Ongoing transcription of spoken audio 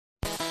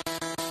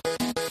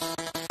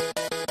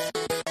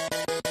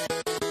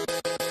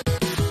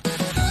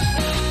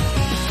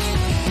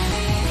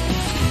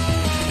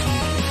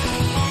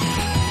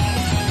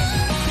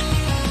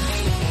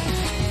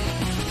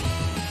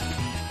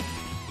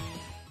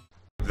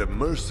the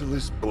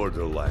merciless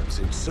Borderlands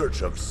in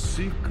search of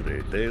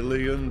secret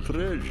alien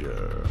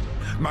treasure.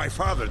 My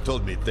father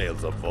told me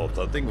tales of vault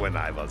hunting when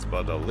I was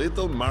but a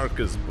little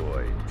Marcus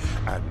boy.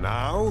 And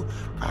now,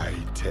 I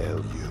tell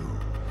you.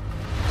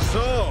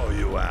 So,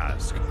 you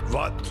ask,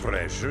 what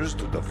treasures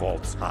do the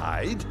vaults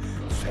hide?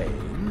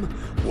 Fame?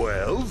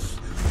 Wealth?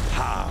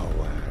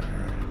 Power?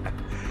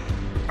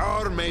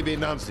 Or maybe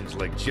nonsense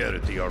like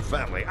charity or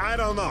family. I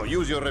don't know.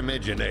 Use your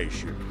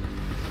imagination.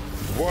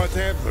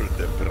 Whatever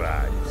the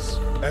prize,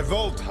 a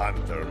vault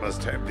hunter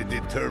must have the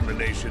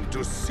determination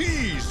to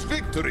seize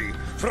victory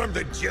from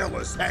the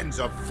jealous hands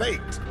of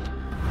fate.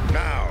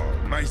 Now,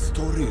 my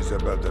story is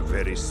about a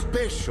very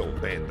special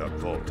band of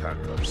vault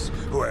hunters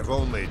who have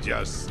only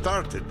just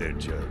started their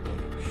journey.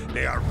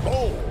 They are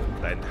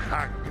bold and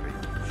hungry.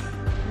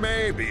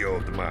 Maybe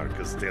old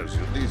Marcus tells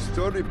you this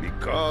story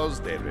because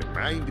they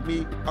remind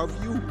me of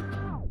you.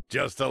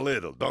 Just a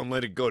little, don't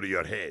let it go to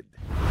your head.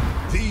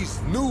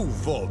 These new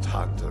Vault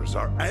Hunters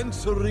are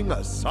answering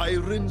a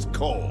siren's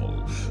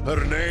call.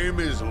 Her name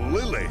is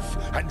Lilith,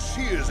 and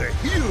she is a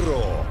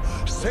hero,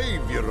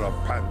 savior of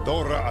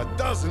Pandora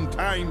 12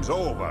 times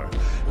over.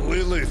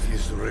 Lilith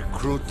is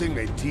recruiting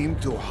a team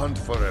to hunt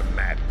for a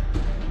map.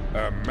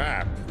 A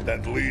map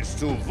that leads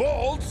to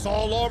vaults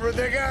all over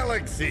the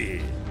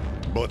galaxy.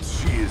 But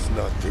she is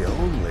not the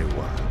only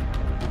one.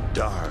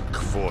 Dark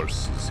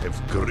forces have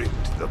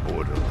gripped the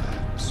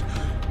Borderlands.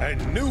 A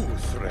new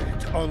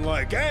threat,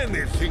 unlike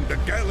anything the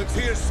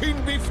galaxy has seen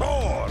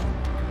before.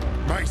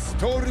 My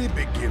story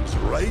begins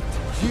right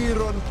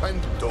here on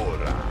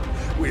Pandora,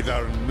 with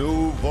our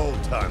new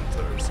Vault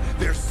Hunters,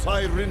 their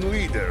siren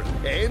leader,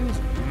 and,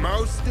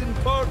 most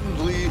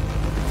importantly,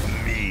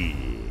 me.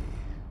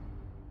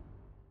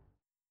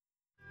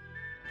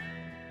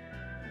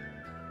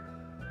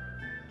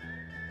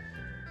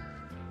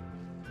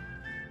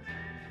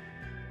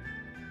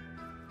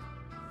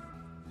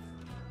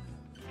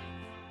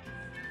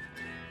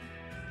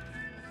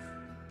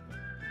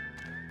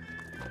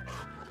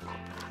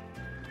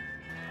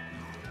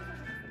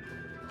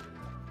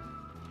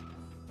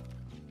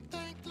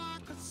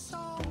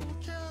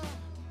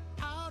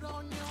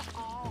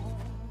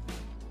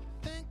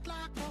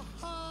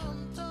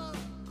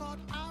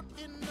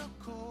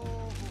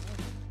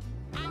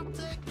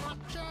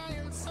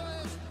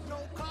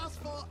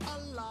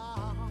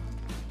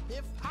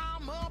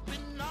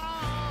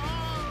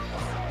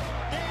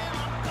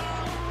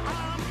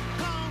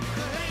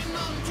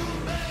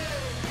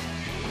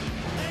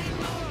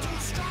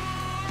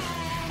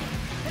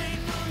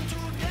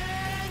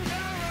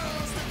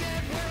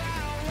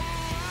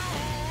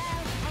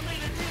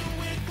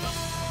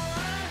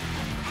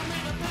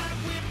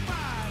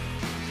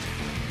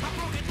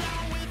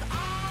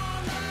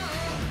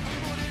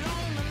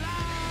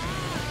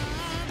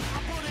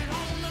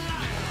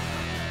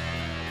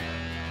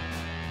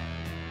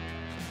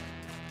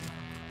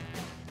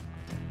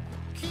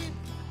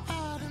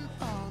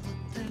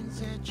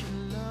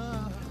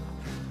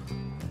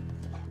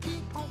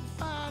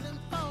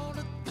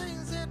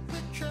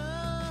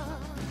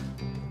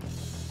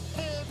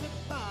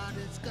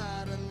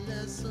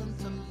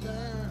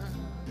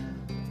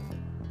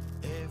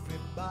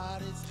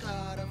 Everybody's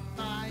got a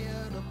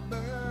fire to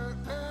burn.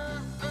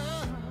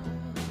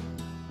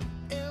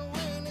 And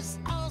when it's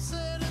all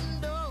said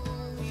and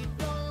done, we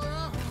don't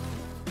run.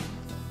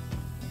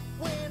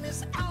 When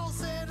it's all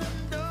said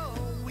and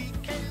done, we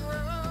can't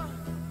run.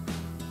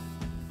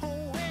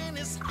 When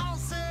it's all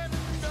said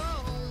and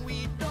done,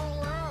 we don't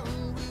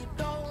run. We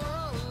don't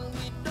run.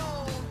 We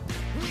don't.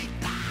 We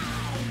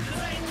down.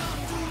 'Cause ain't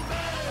none too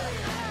bad.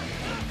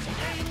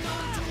 Ain't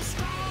none too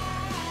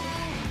strong.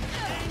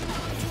 Ain't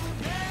none too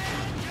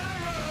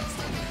dangerous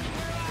to get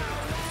where I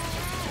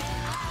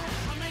want.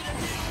 I made a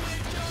deal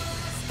with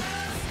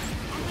justice.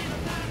 I made a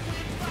pact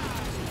with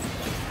pride.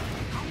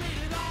 I made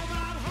it all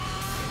right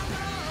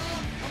harder.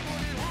 I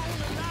put it on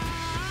the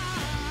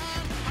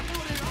line. I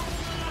put it on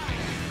the line.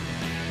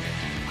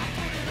 I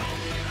put it on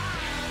the line. I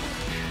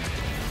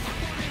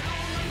put it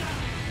on the line.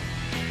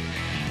 I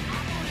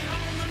put it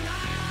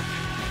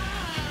on the line. Put it on the line.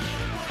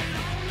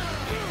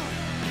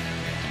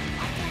 I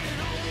put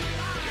it on the line.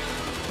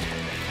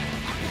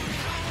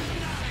 I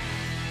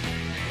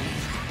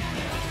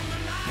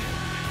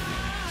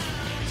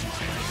put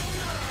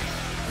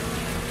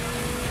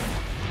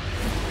it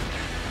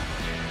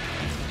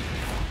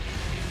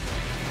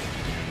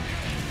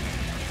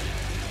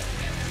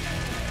on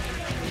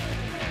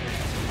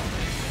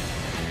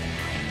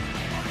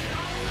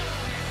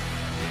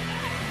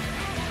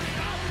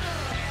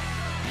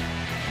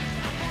the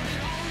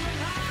line.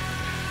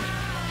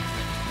 I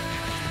put it on the line. Put it on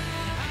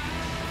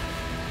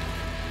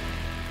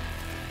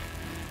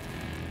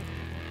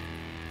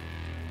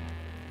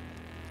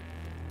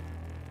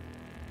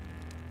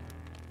the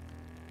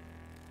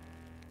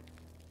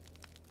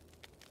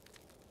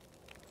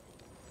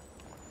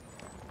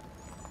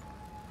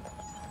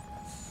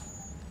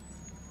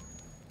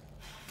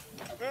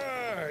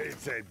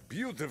It's a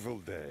beautiful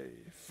day,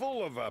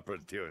 full of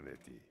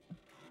opportunity.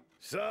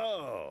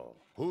 So,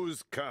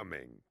 who's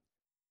coming?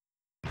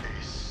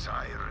 A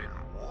siren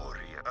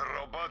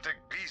robotic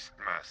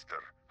beastmaster.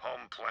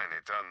 Home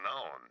planet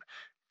unknown.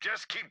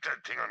 Just keep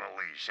that thing on a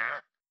leash, huh?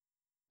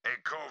 A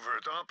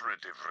covert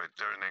operative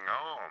returning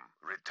home.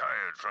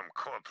 Retired from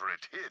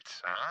corporate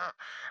hits, huh?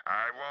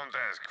 I won't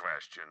ask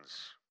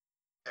questions.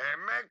 A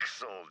mech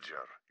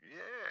soldier.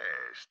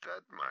 Yes,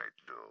 that might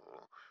do.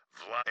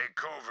 A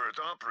covert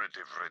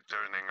operative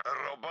returning.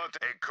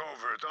 A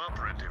covert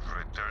operative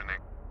returning.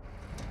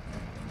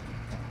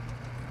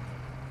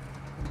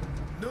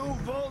 New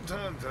Vault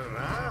Hunter,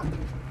 huh?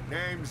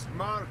 Name's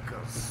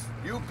Marcus.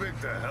 You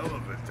picked a hell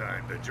of a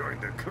time to join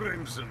the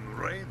Crimson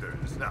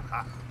Raiders. Good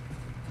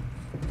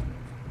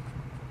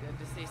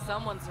to see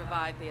someone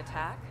survived the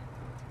attack.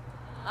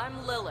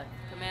 I'm Lilith,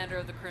 commander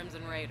of the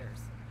Crimson Raiders.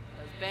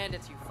 Those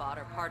bandits you fought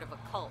are part of a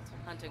cult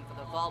hunting for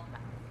the vault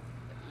map.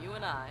 But you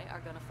and I are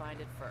gonna find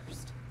it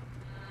first.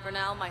 For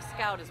now, my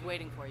scout is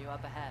waiting for you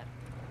up ahead.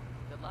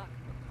 Good luck.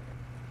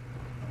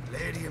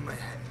 Lady in my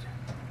head.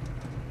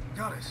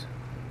 Got it.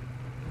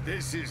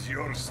 This is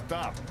your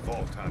stop,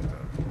 Vault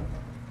Hunter.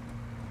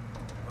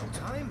 No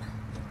time?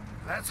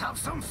 Let's have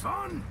some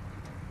fun!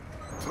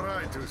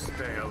 Try to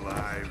stay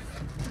alive.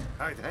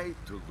 I'd hate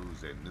to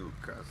lose a new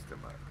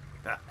customer.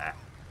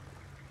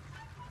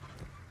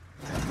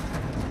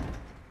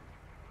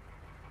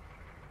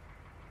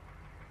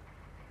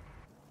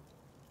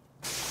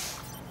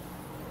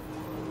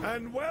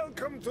 And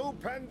welcome to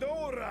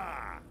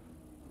Pandora!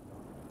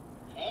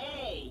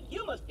 Hey,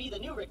 you must be the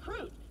new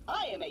recruit.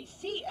 I am a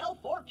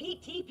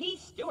CL4PTP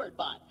steward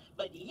bot,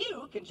 but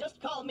you can just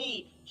call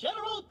me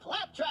General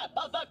Claptrap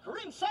of the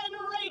Crimson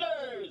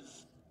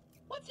Raiders!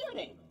 What's your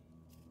name?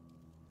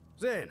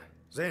 Zane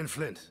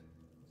Flint.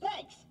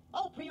 Thanks.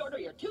 I'll pre-order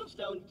your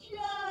tombstone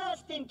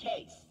just in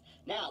case.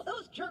 Now,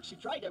 those jerks who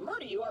tried to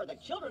murder you are the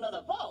Children of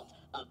the Vault,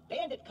 a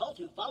bandit cult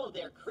who follow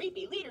their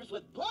creepy leaders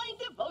with blind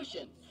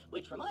devotion.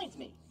 Which reminds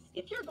me,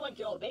 if you're going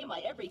to obey my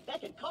every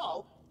beck and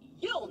call,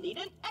 you'll need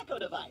an echo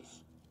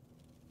device.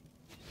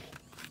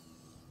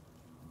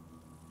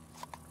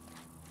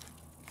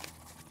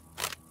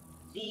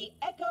 The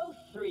Echo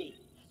 3.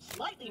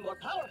 Slightly more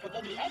powerful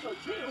than the Echo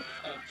 2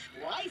 and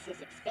twice as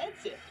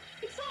expensive.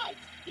 Besides,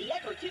 the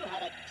Echo 2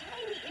 had a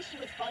tiny issue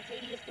with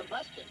spontaneous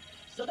combustion,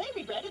 so they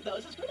rebranded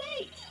those as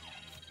grenades.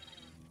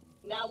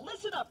 Now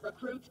listen up,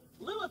 recruit.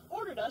 Lilith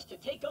ordered us to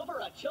take over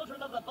a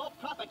Children of the Vault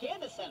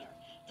propaganda center.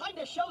 Time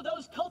to show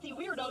those culty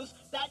weirdos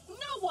that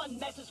no one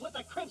messes with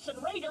the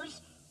Crimson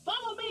Raiders.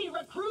 Follow me,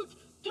 recruit,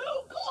 to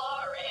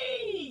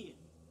glory!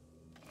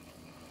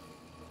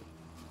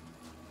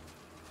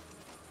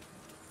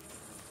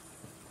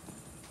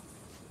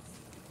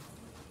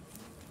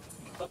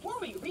 Before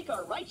we wreak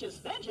our righteous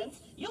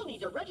vengeance, you'll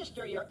need to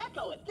register your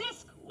Echo at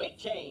this quick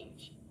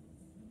change.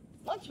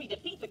 Once we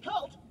defeat the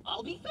cult,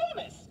 I'll be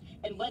famous.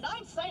 And when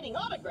I'm signing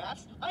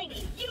autographs, I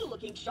need you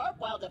looking sharp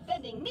while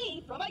defending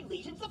me from my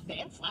legions of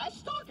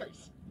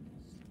fans/stalkers.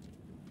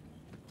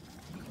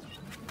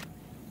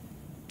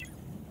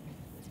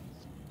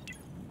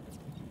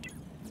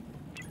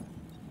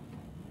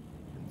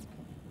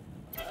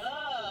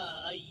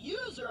 A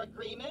user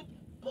agreement?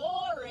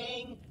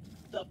 Boring.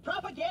 The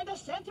propaganda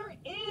center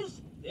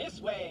is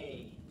this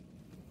way.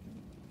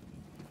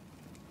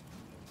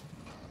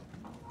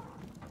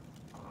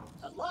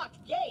 A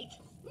locked gate?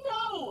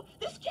 No!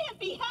 This can't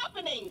be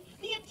happening!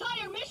 The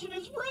entire mission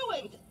is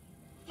ruined!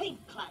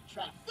 Think,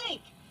 Claptrap,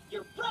 think!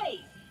 You're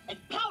brave and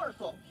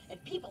powerful, and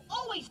people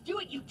always do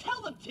what you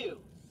tell them to!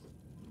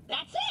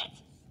 That's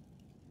it!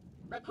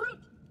 Recruit,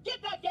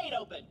 get that gate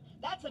open!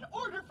 That's an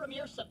order from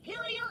your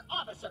superior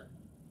officer!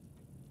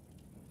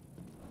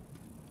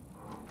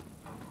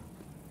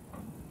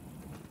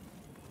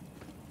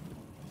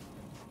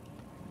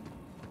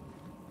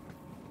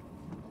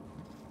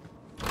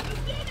 You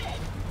did it!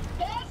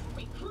 Best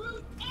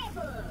recruit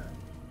ever!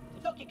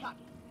 Don't get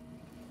cocky.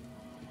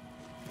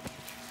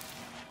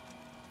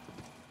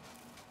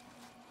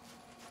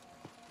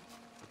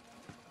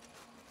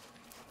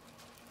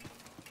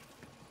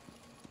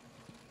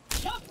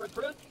 Jump,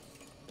 recruit!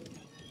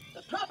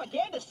 The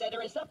propaganda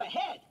center is up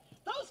ahead.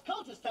 Those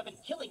cultists have been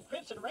killing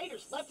Crimson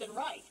Raiders left and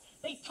right.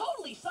 They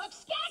totally suck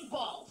skag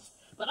balls.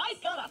 But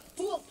I've got a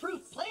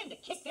foolproof plan to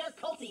kick their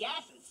culty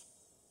asses.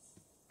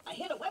 I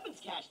hit a weapons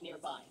cache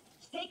nearby.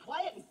 Stay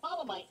quiet and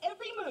follow my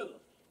every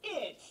move.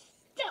 It's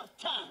stealth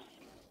time.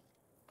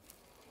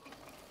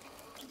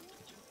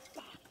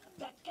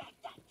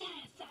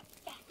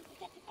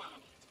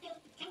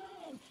 Stealth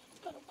time.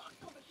 It's gonna walk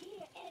over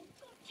here and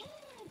good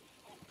time.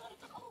 And it's gonna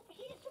come over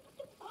here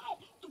super quiet.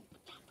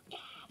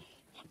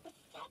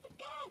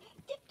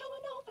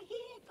 Tiptoeing over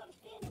here. Gonna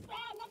stand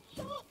around. I'm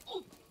sure.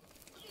 Oh,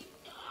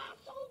 God,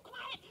 so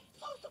quiet.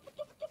 So super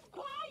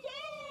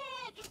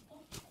quiet.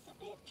 Oh, it's a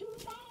bit too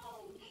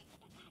loud.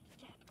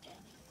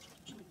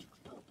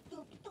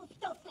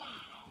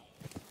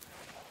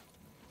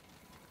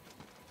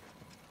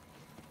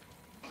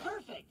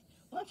 Perfect.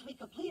 Once we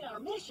complete our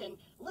mission,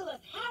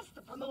 Lilith has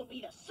to promote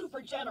me to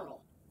Super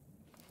General.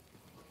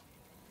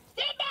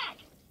 Stand back!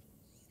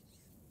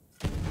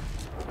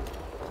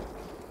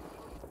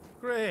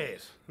 Great.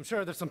 I'm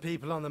sure there's some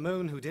people on the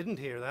moon who didn't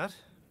hear that.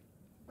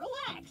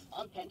 Relax.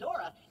 On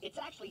Pandora, it's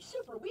actually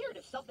super weird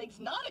if something's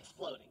not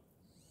exploding.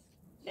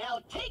 Now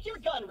take your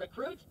gun,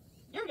 recruit.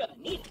 You're gonna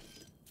need it.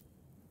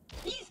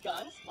 These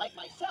guns, like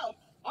myself,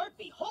 aren't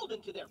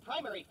beholden to their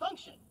primary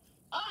function.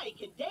 I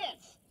can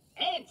dance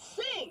and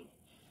sing.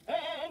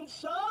 And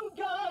some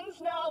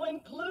guns now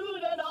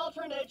include an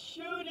alternate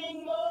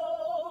shooting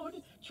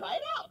mode. Try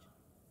it out.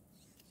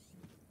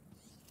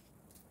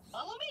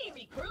 Follow me,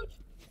 recruit.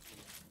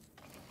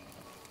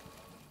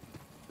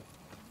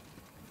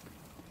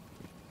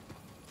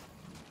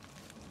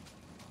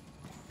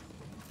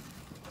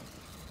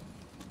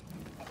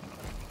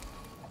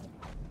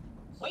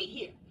 Wait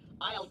here.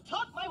 I'll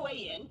talk my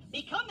way in,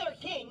 become their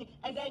king,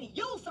 and then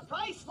you'll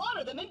surprise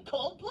slaughter them in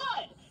cold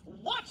blood.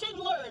 Watch and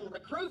learn,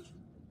 recruit.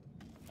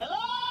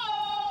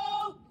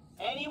 Hello?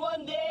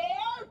 Anyone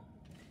there?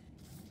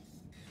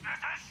 This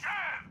is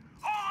Shiv,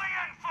 holy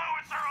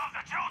influencer of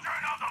the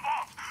children of the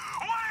vault.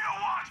 What do you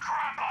want,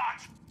 Crampot?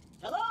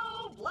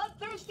 Hello,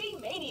 bloodthirsty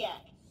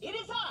maniac. It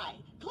is I,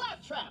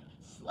 Claptrap,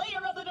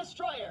 Slayer of the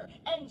Destroyer,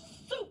 and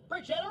Super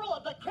General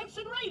of the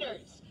Crimson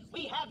Raiders.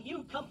 We have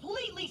you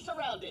completely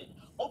surrounded.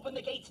 Open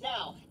the gates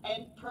now,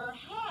 and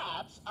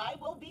perhaps I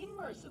will be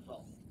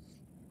merciful.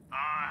 Yeah.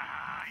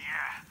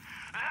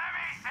 Let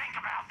me think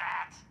about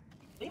that.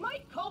 They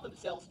might call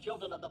themselves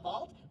Children of the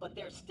Vault, but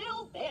they're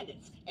still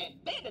bandits,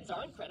 and bandits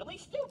are incredibly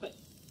stupid.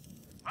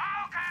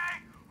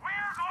 Okay,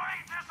 we're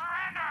going to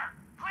surrender.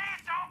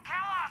 Please don't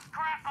kill us,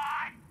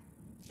 Crampot.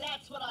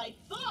 That's what I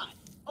thought.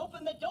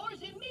 Open the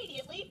doors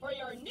immediately for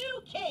your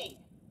new king.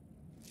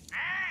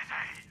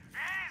 Easy.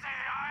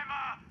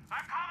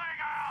 I'm coming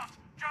out.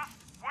 Just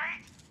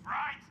wait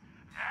right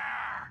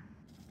there.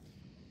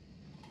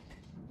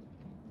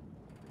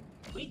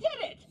 We did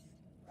it!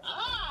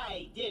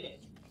 I did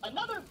it!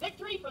 Another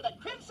victory for the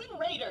Crimson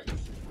Raiders!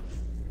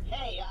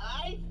 Hey,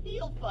 I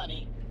feel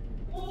funny.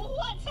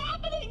 What's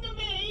happening to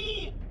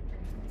me?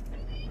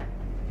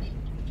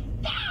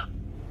 Ah!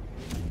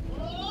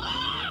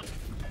 Ah!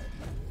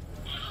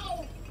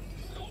 Ow!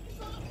 My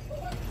exhaust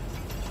port.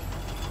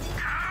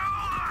 Kill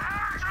the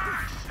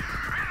heretics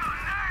in the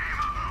name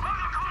of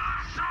the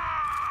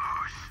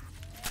Calypsos!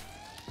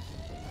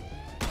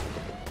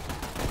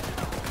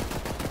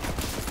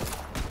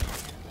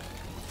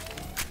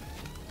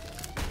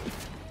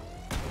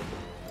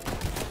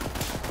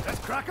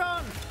 Let's crack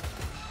on!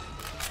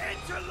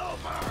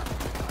 Interloper!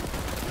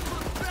 You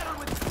look better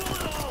with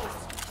bullet holes!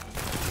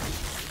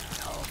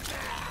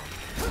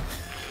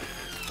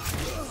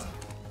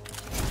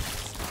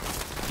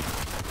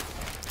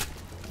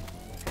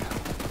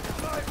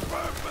 My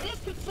purpose! This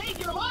could save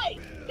your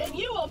life! Then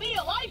you owe me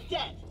a life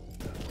debt!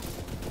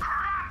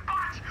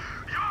 Crampot,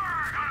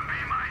 you're gonna be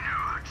my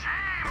new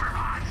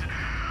chamberbot!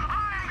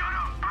 I'm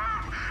gonna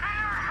boop in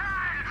your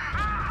head!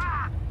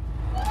 Ah!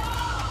 No!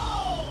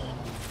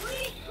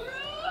 Recruit!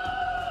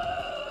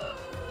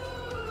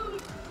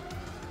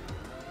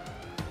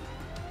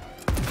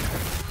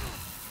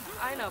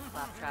 I know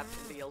Claptrap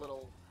can be a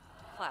little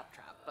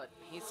claptrap, but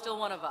he's still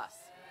one of us.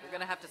 We're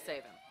gonna have to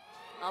save him.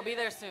 I'll be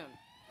there soon.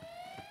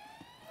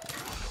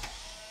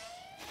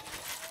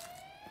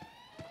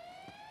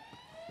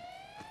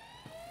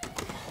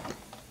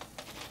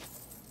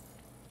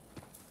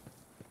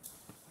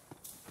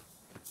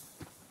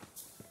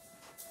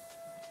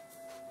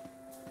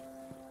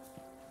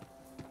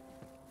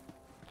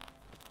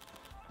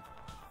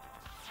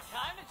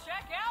 Time to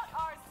check out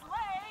our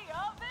sleigh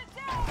of the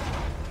day!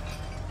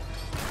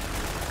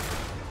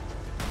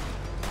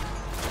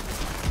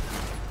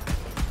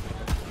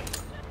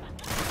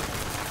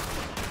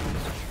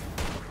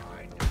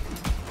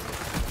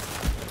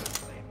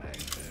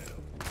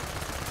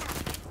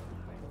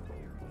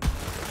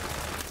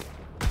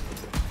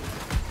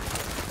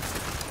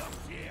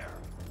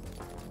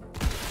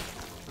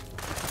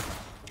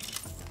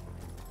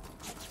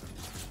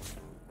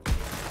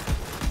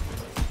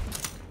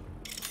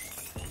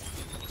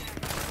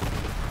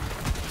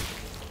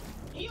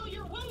 Heal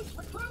your wounds,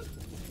 recruit!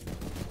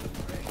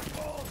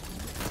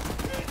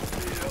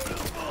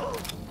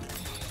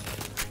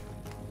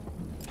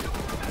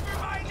 Remember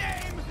my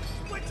name,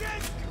 which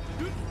is...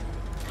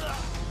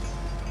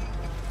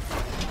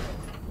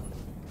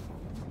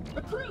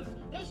 Recruit,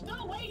 there's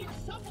no way your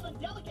supple and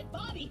delicate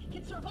body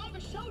can survive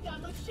a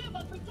showdown with Shiv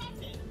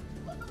unprotected.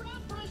 Look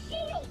around for a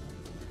shield.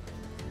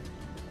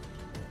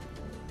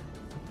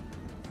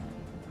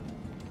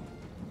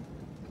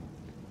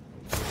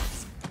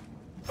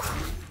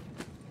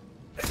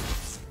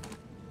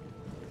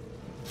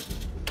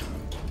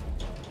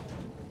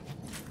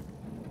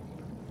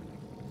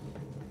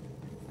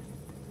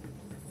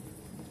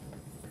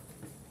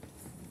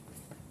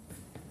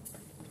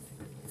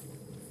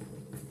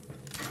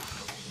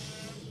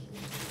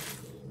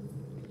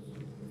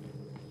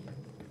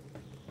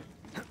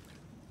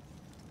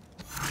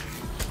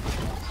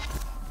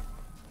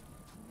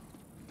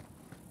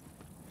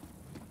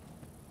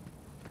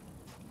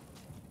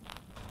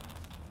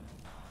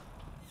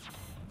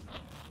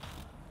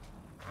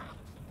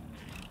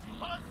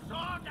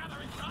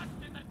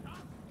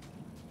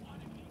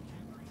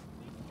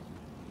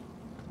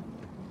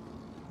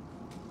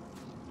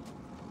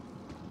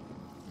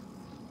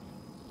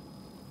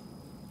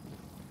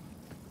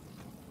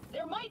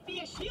 might be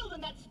a shield in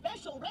that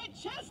special red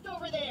chest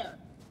over there.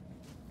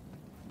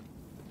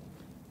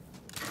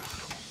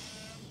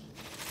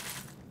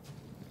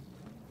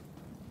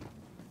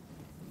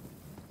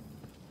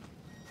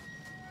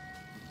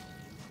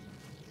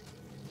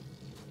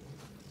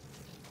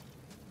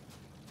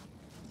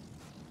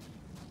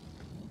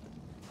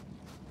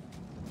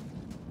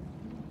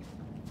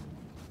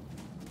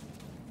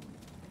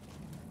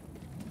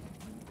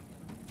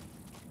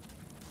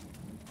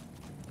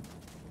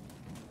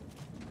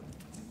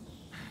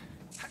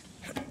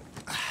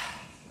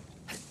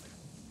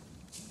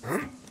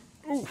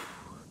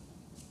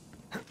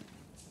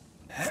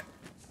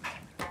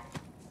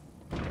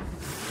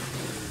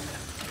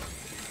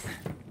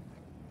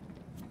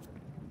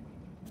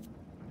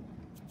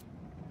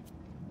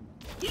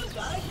 You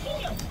got a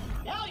shield!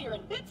 Now you're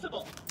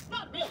invincible!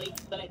 Not really,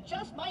 but it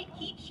just might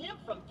keep Shiv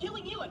from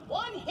killing you in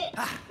one hit.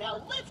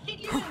 Now let's get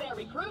you in there,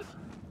 recruit!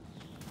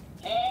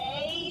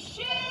 Hey,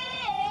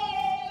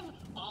 Shiv!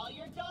 All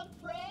your dumb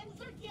friends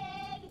are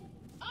dead!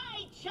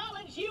 I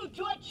challenge you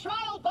to a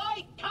trial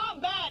by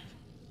combat!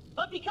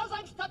 But because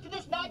I'm stuck to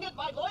this magnet,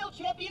 my loyal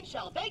champion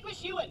shall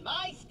vanquish you in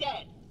my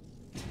stead.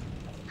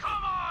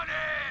 Come on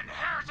in,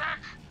 heretic!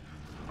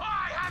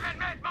 I haven't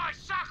met my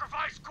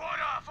sacrifice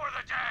quota for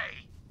the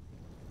day!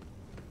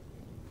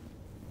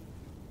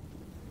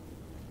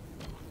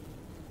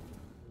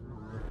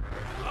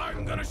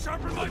 I'm gonna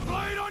sharpen my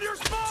blade on your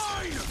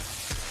spine!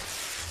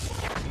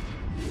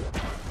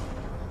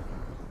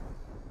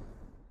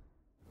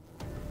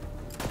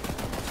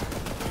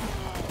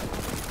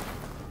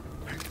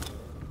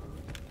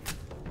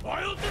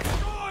 I'll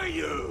destroy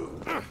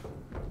you!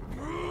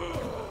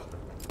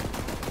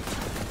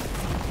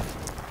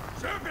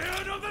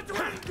 Champion of the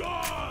Twin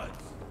Gods!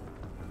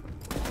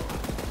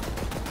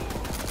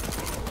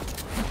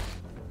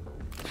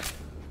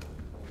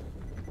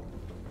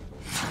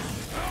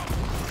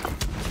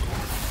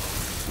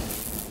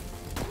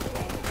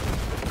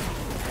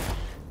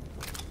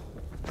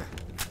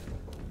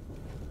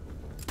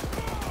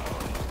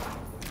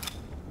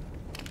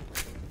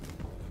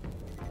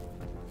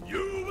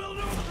 You will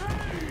know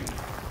pain!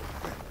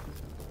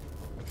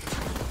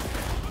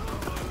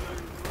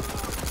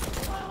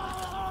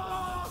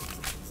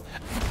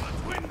 The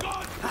Twin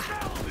Gods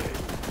compel me!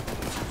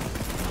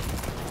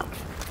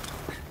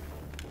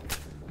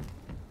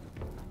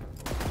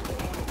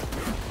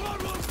 Your blood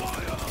will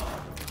fire!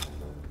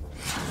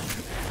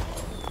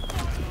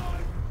 My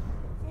life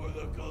for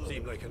the color.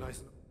 Seemed like a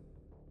nice...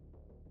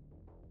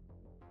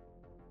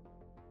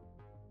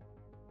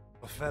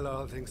 A fella,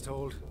 all things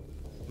told.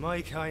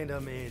 My kind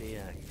of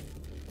maniac.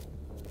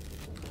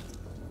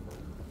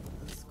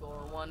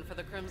 Score one for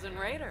the Crimson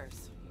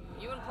Raiders.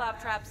 You and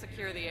Claptrap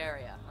secure the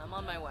area. I'm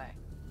on my way.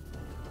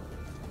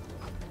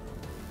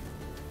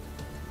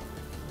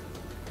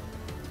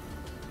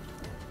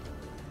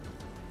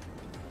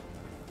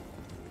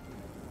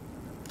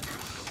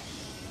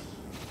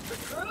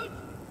 Recruit?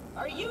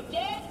 Are you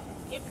dead?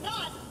 If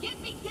not,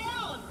 get me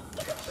down!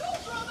 The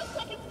controls are on the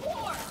second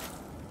floor!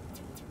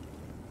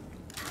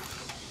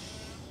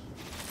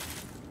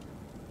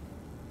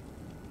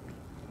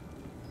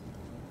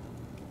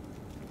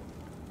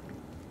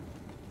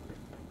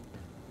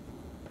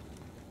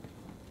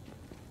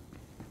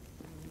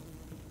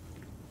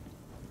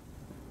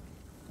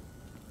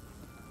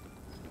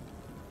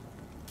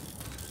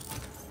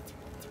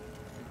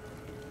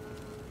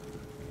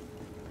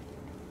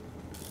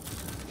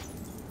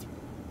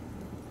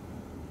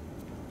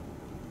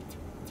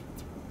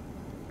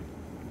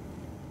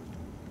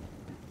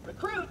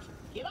 Recruit,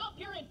 get off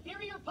your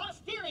inferior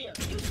posterior!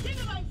 You see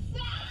that I'm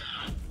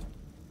sad!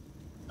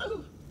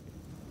 Ooh.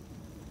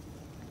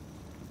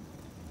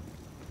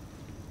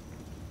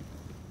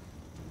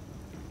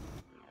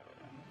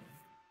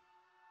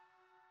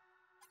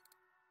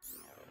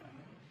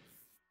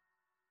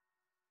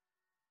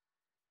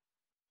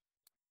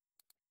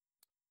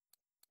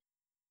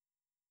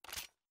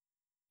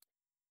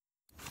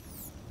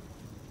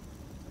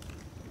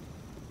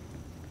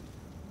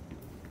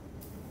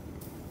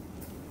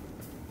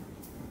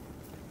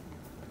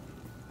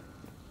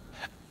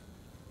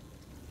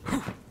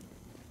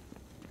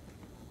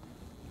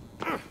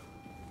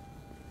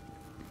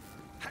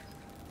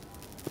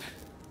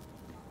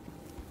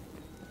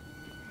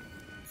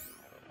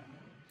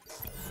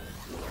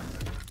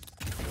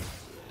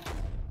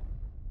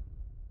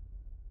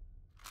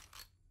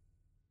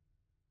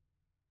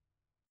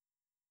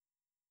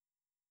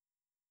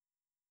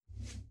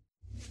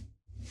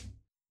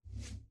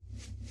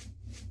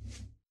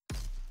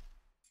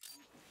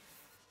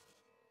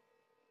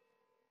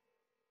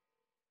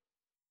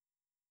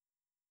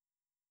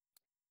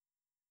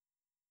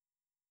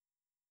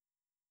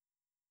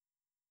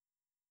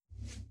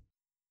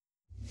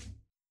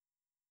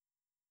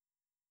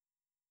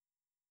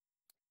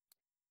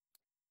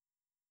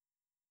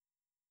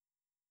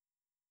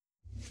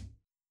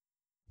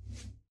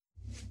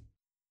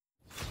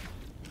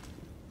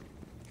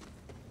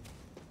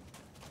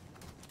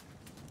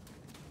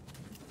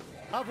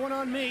 Have one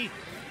on me.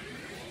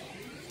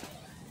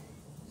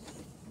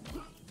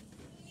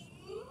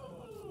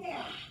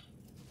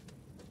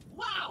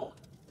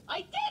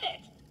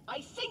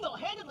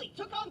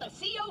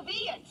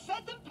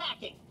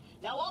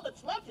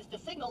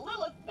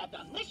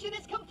 mission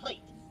is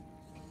complete.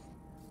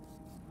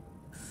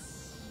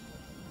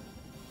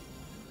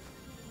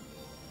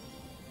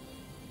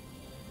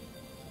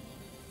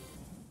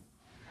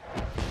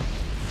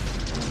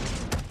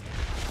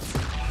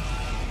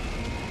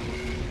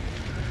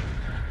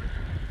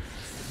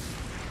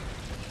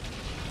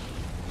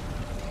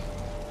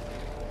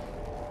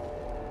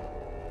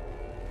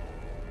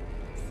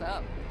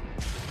 Up.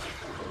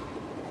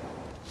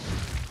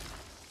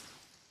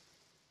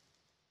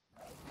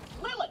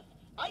 Lilith,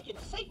 I can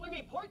safely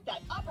report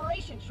that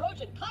Operation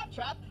Trojan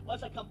Claptrap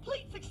was a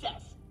complete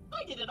success.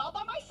 I did it all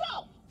by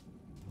myself.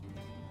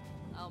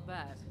 I'll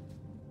bet.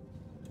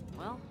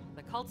 Well,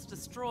 the cult's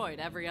destroyed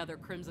every other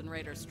Crimson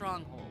Raider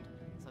stronghold,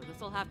 so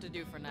this'll have to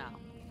do for now.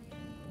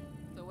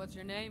 So what's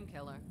your name,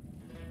 killer?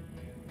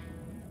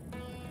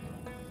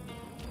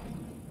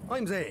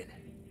 I'm Zane,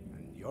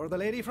 and you're the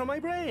lady from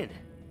my brain.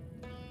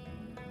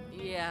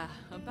 Yeah,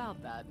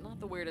 about that.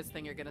 Not the weirdest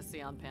thing you're gonna see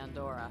on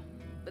Pandora.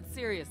 But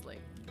seriously,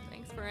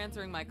 thanks for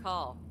answering my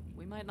call.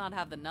 We might not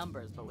have the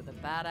numbers, but with a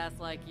badass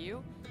like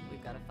you,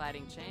 we've got a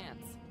fighting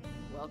chance.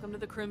 Welcome to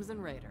the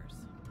Crimson Raiders.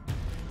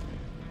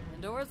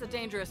 Pandora's a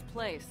dangerous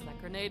place.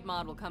 That grenade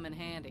mod will come in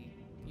handy.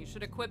 You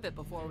should equip it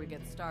before we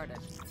get started.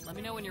 Let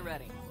me know when you're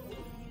ready.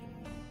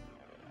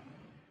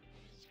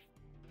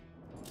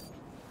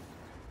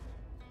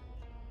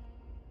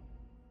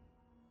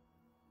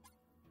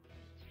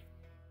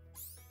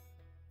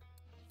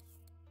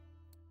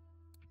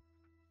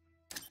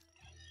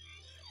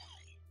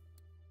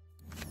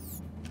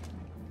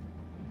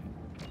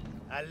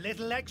 A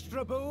little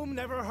extra boom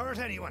never hurt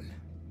anyone.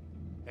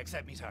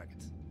 Except me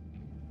targets.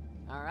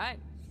 All right.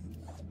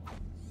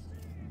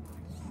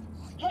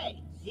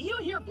 Hey, do you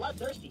hear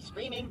bloodthirsty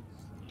screaming?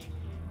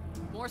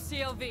 More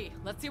COV.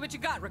 Let's see what you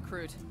got,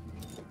 recruit.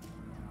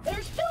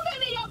 There's too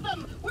many of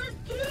them! We're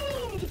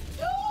doomed!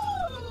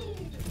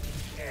 Doomed!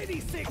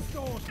 86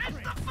 doors. It's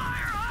the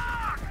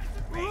Firehawk!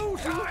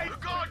 The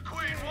God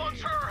Queen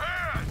wants her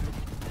head!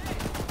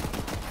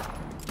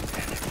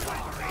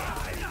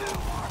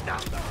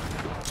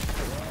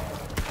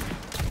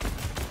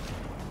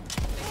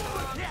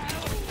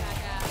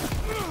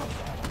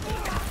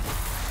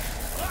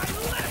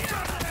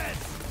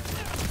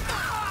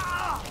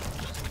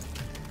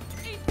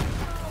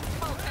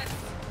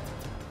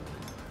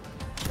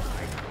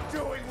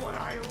 Doing what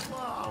I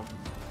love!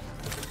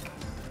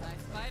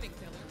 Nice fighting,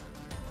 killer.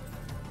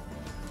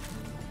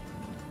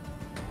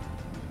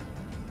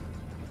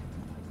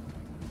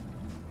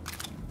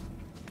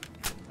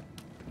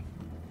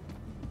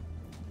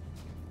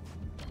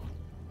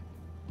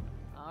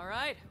 All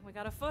right, we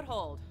got a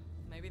foothold.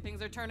 Maybe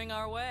things are turning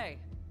our way.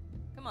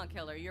 Come on,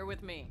 killer, you're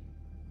with me.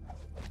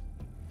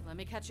 Let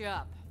me catch you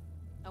up.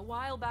 A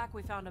while back,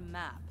 we found a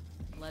map.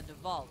 Led to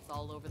vaults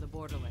all over the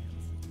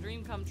Borderlands.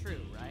 Dream come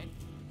true, right?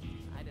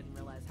 I didn't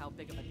realize how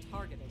big of a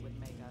target it would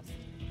make us.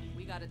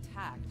 We got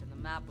attacked and the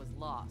map was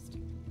lost.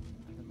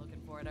 I've been looking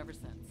for it ever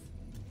since.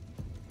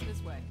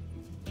 This way.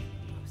 I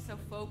was so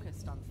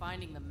focused on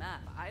finding the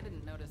map, I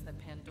didn't notice that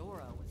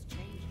Pandora was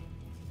changing.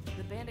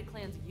 The bandit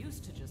clans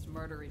used to just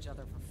murder each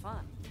other for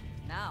fun.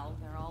 Now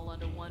they're all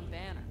under one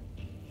banner.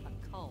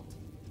 A cult.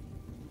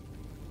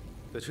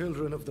 The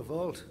children of the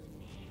vault.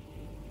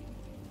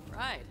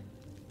 Right.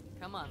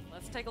 Come on,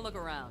 let's take a look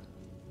around.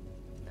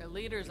 Their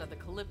leaders are the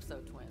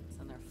Calypso twins,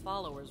 and their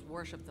followers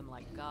worship them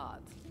like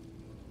gods.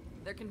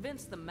 They're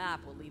convinced the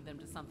map will lead them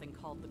to something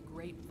called the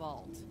Great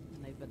Vault,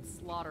 and they've been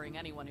slaughtering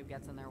anyone who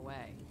gets in their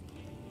way.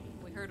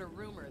 We heard a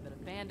rumor that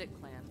a bandit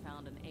clan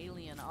found an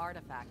alien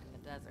artifact in the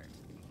desert.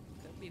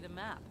 Could be the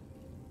map.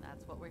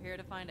 That's what we're here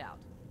to find out.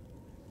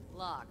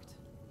 Locked.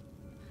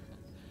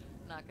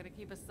 Not gonna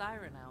keep a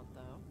siren out,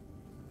 though.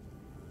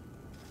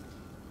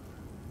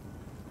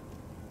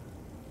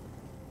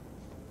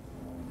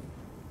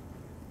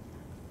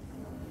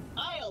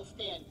 I'll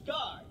stand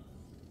guard.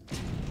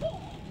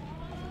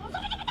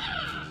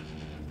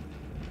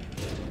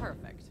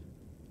 Perfect.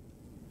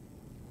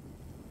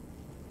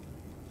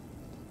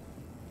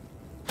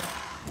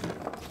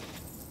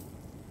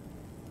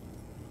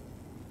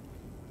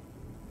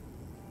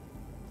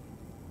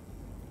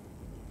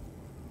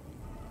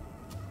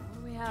 What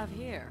do we have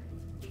here?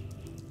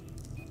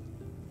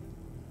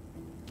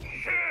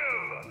 Shiv!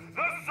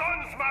 The Sun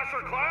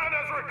Smasher clan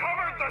has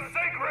recovered the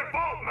sacred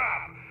vault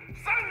map!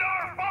 Send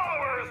our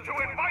followers to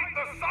invite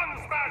the Sun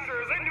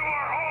Smashers into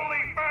our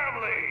holy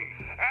family!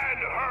 And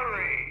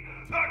hurry!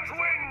 The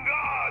twin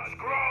gods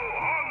grow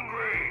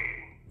hungry!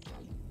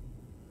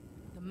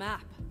 The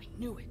map. I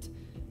knew it.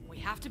 We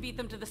have to beat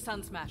them to the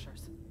Sun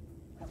Smashers.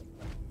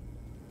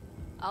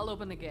 I'll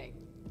open the gate.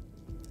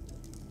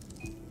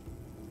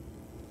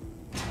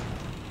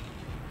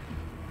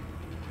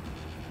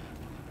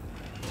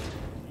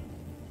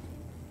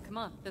 Come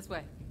on, this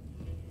way.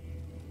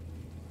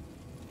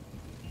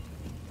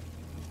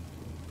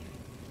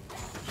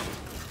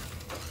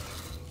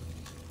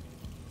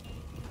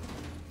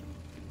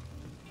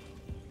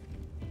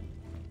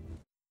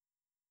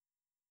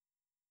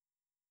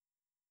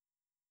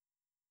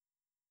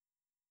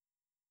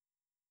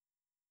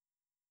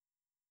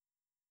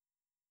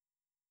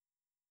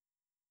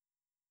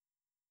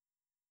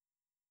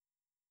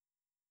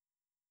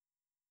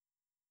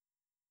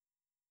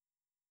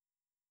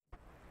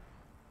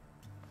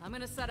 I'm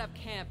gonna set up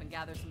camp and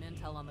gather some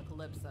intel on the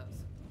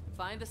Calypsos.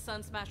 Find the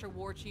Sun Smasher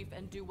war chief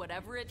and do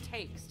whatever it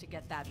takes to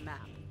get that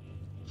map.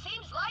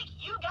 Seems like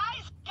you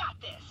guys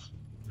got this.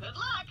 Good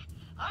luck.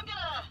 I'm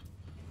gonna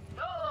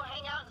go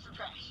hang out in some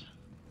trash.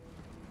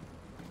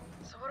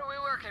 So what are we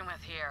working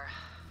with here?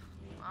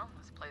 Well,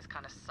 this place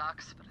kinda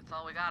sucks, but it's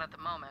all we got at the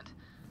moment.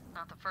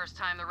 Not the first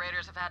time the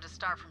Raiders have had to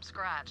start from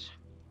scratch.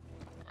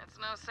 It's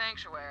no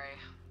sanctuary.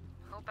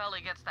 Hope Ellie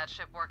gets that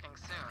ship working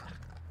soon.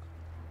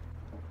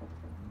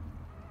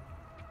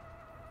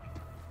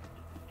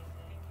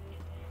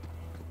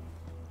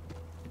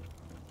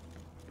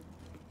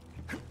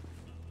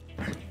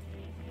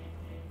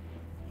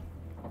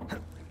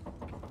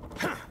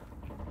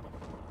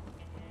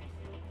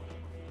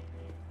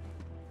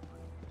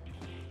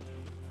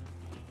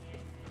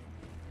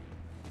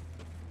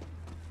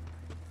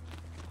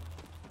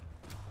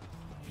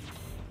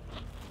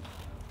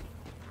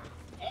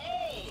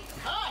 Hey,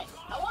 hi,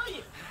 how are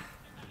you?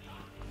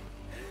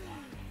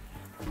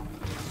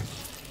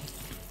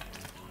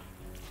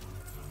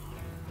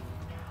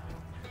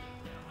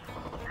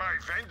 My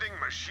vending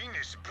machine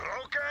is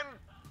broken?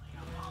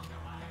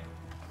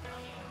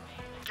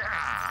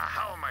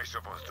 How am I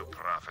supposed to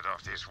profit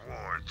off this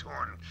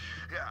war-torn...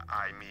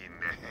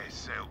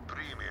 sell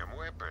premium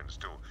weapons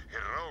to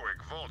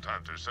heroic vault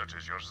hunters such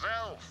as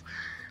yourself?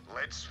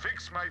 Let's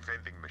fix my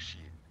vending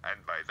machine.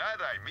 And by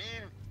that I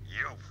mean,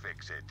 you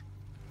fix it.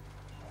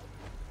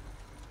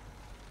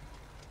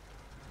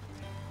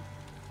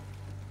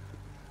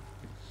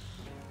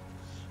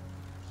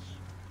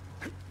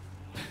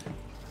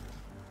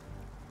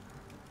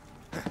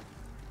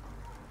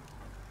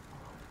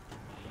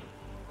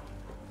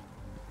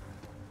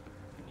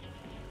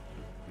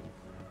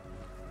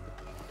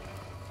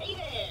 Hey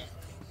there.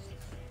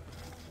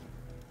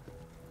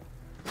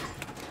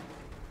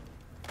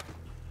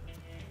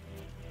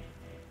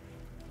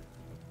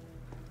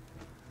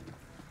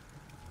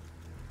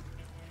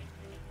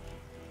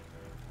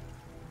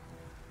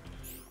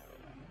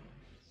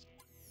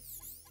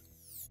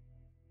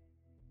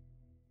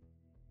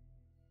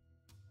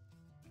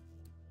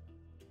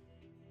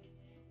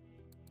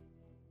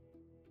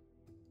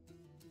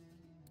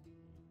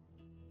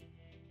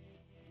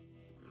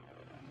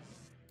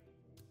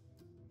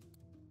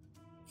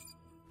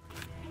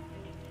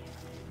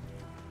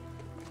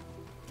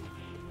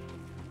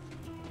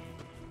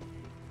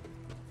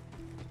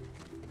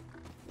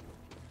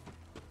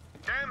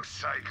 Damn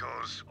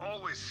psychos,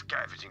 always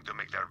scavenging to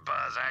make their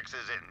buzz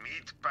axes and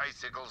meat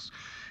bicycles.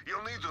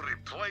 You'll need to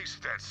replace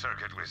that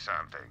circuit with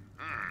something.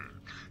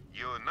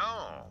 You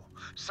know,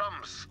 some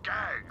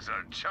skags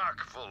are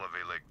chock full of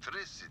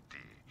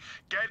electricity.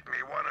 Get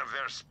me one of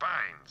their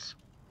spines.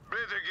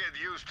 Better get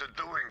used to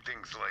doing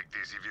things like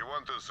this if you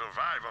want to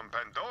survive on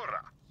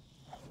Pandora.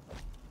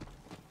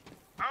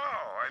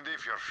 Oh, and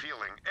if you're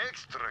feeling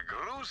extra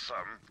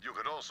gruesome, you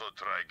could also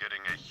try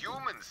getting a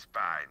human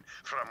spine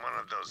from one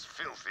of those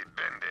filthy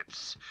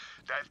bandits.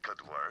 That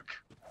could work.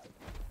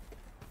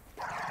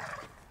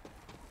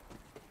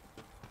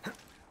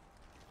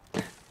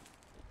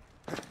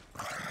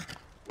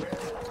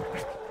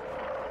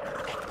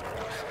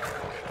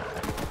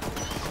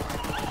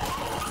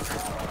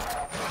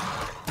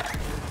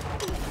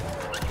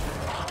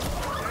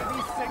 They'll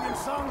be singing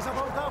songs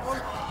about that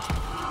one.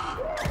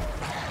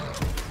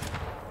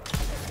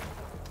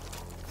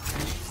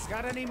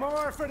 Got any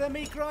more for the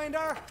meat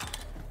grinder?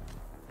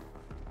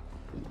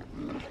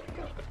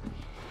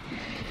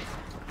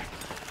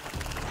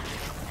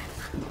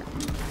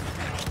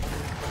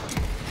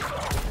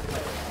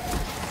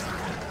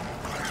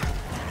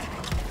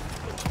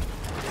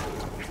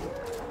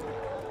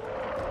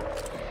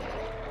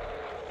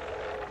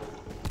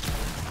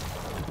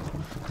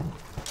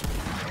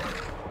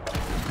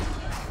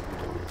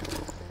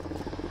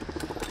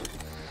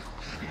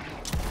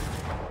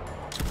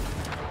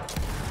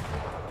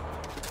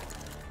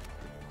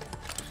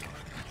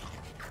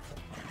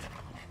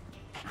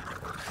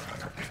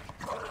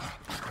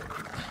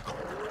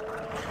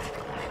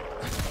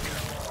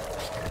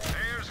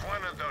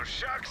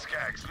 Shock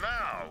skags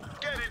now!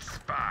 Get its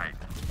spine!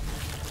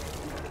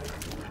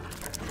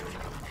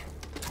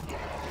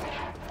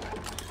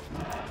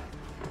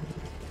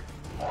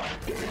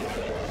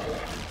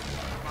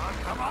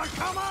 Come on,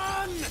 come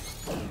on!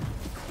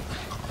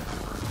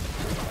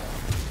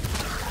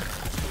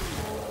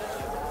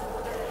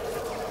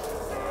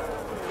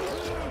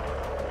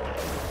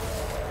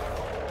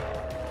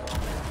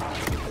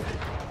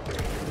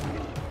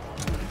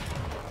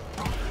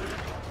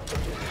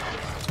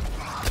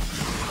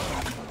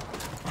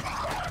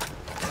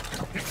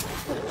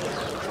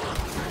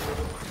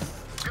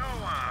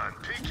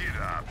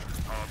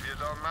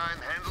 Don't mind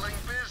handling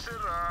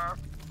visitor.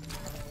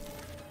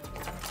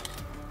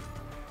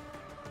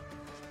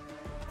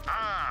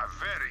 Ah,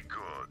 very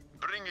good.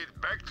 Bring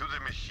it back to the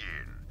machine.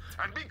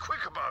 And be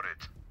quick about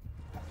it.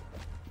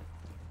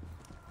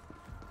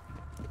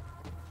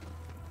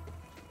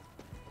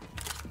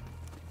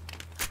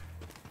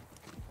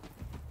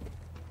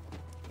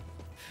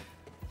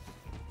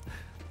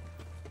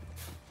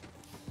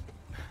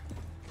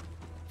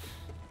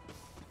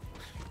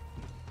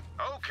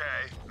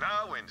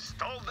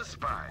 installed the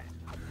spy.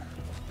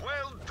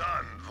 Well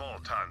done,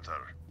 Vault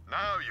Hunter.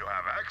 Now you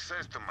have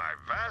access to my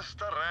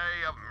vast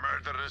array of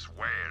murderous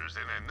wares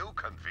in a new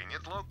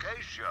convenient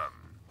location.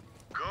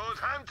 Good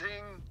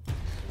hunting!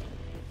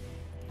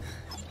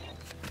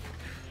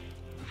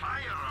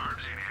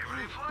 Firearms in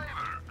every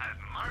flavor at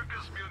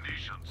Marcus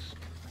Munitions.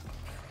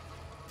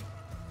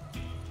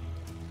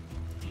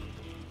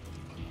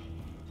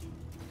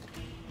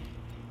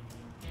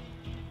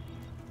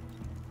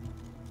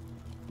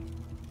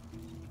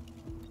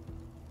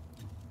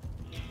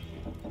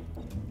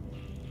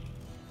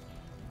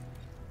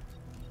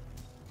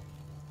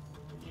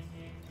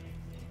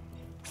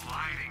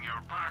 Lighting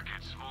your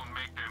pockets won't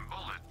make them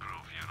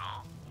bulletproof, you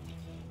know.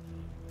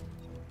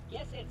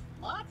 Guess it's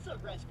lots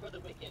of rest for the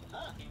wicked,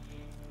 huh?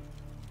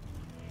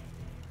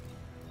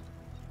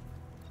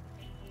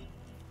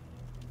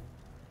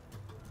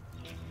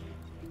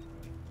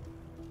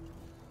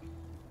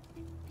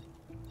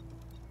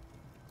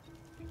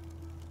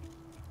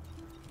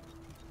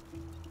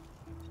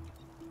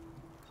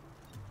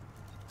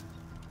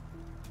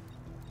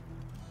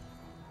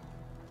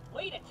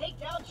 Way to take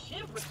down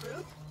Shiv,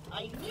 recruit!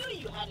 I knew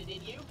you had it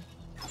in you!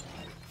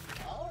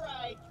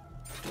 Alright.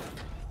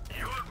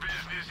 Your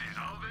business is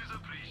always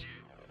appreciated.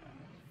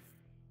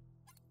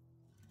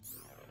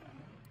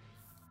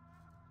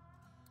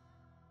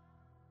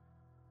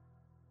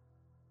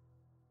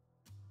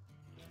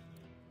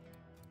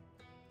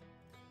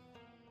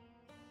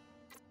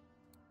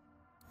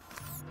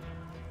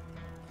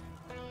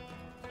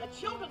 The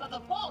children of the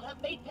vault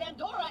have made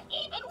Pandora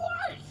even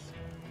worse!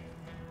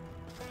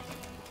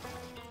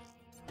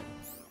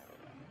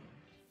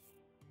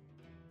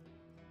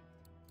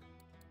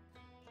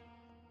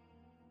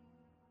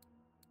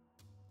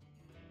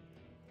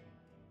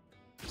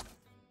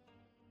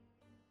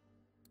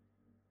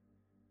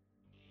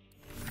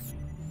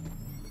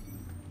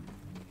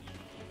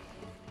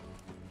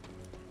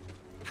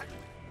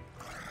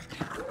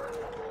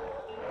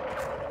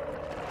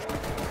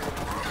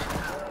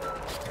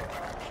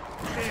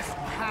 This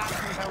can't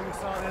be how we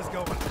saw this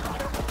going.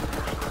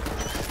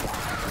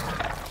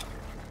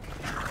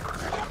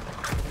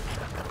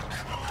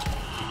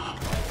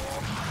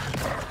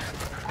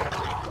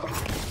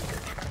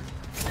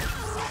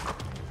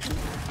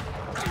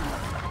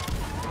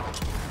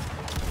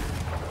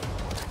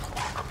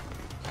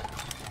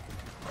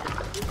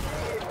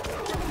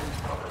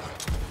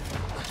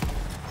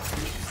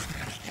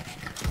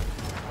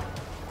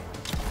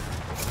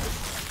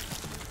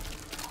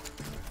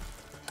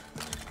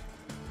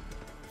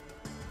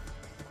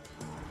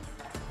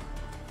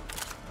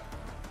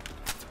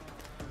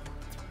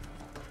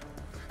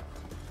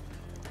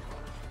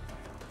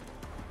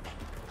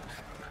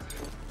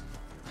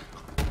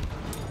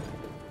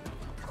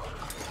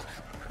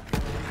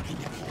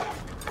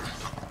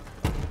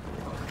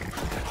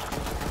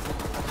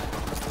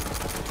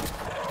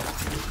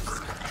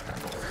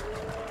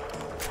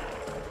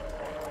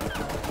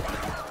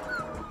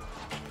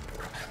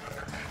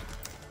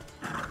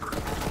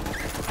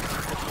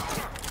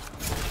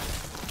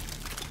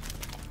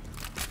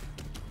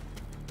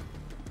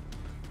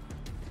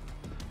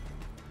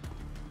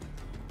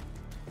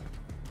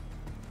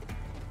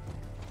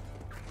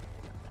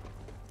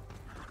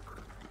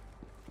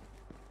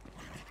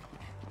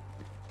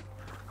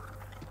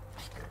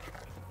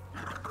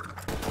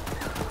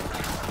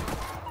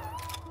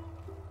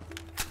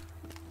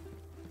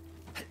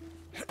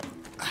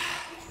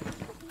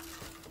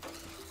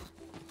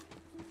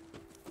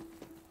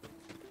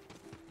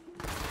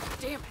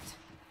 Damn it!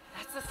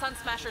 That's the Sun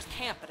Smashers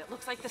camp, but it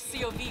looks like the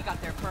COV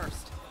got there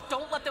first.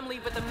 Don't let them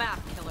leave with the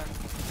map, killer.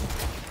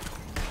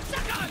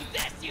 Suck on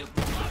this, you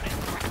bloated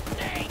crap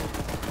thing!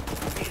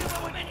 You know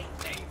how many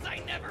things I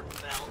never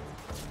built!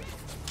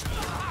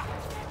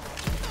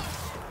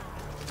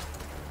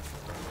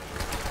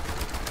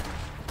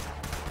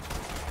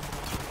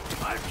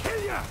 I'll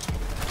kill ya!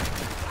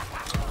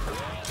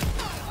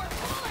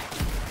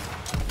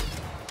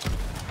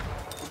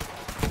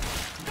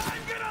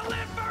 I'm gonna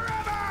live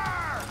forever!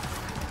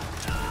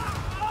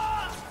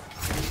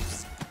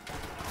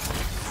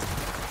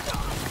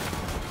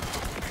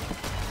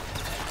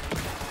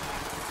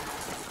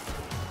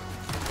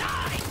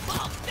 Die,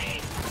 bald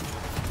thief!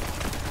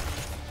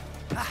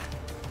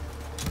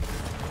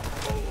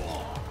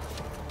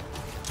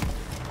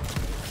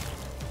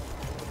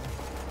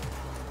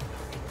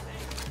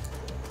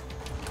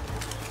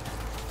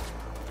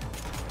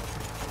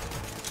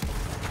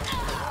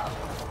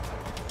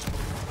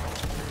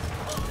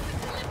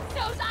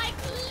 Those I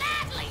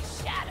gladly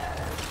shatter!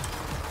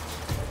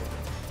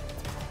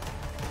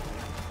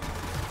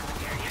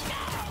 Here you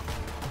go!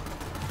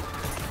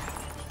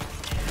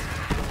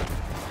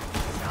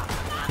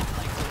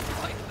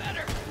 Quite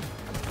better!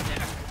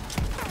 There!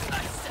 I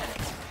said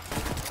it!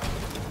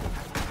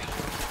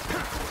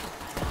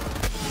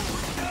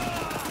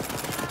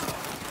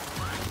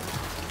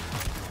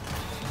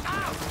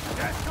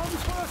 Death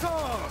comes for us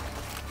all!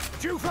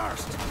 You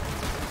first!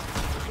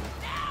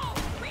 Now!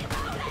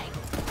 Reloading!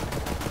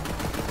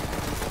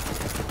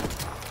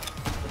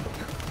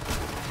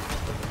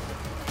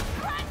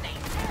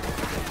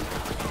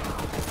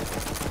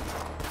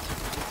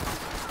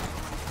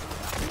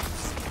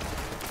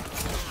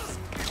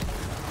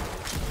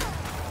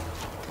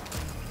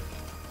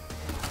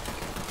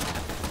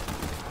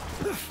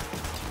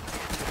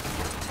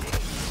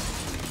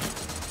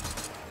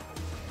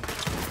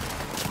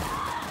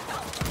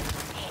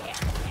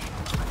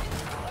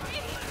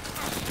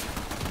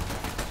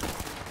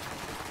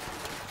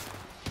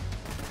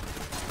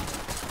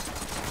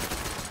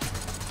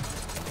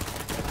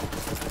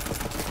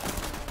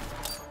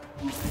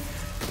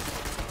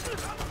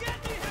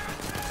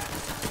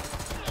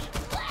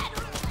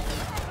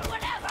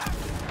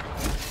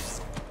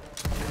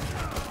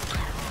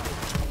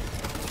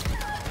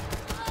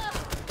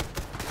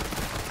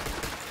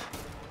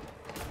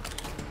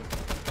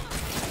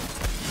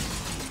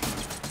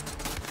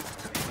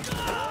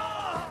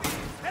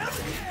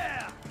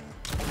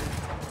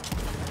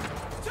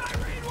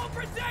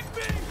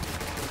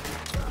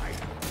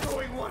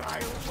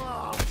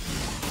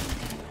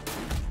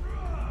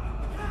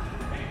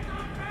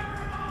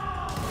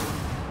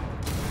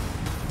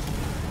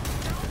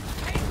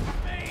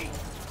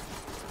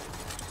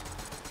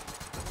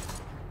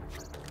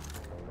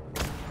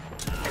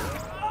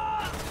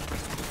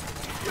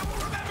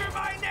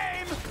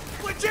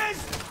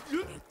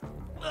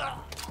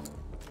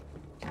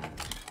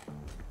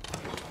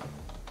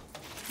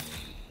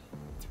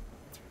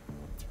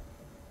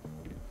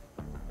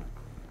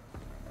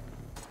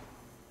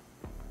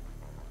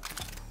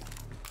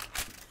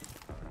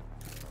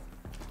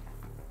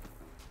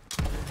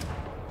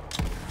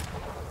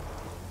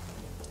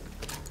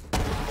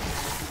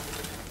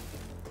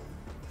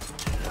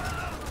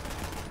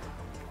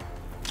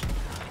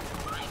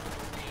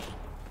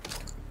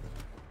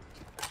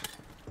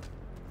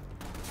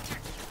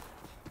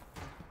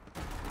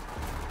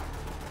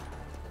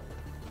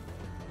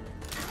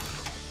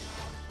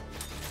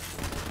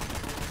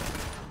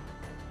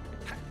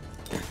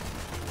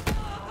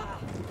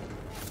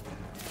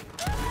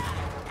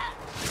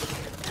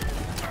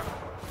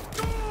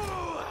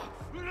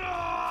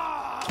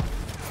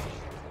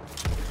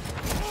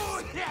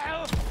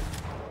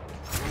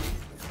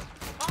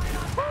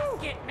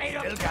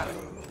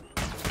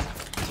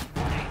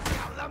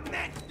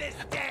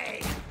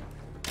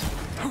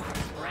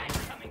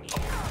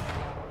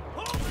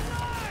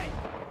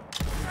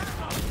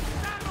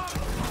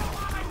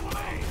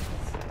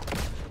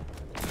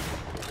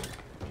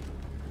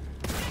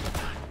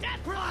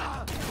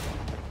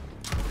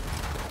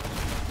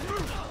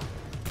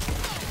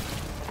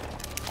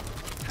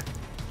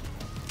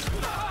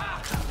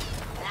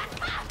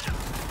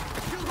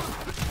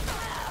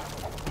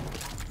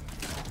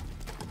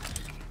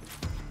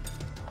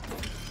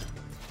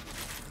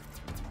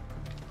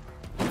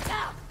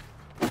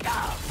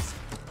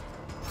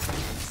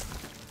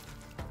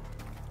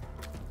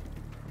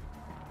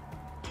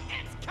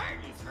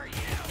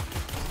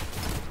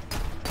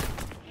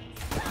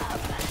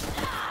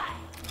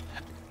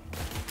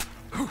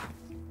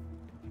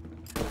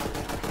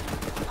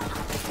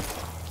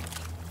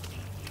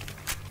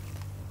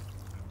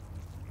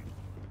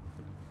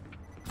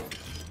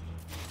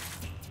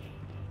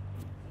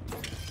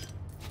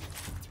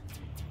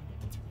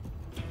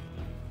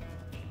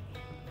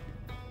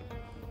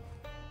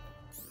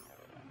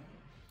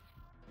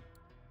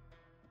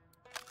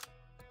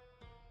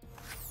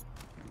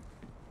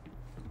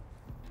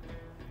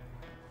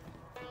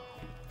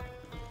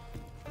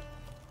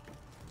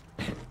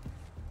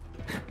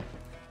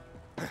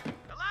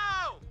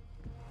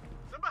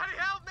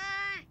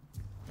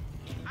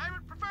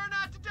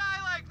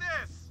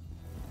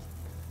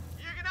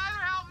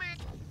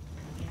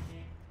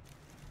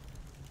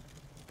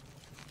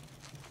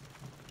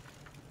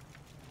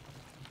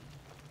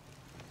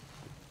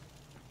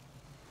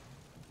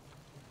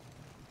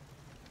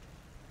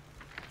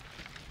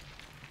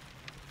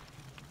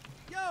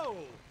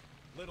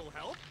 Little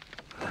help?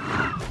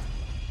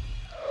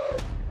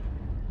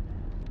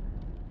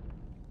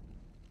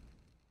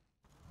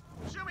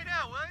 Shoot me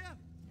now, will ya?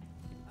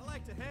 I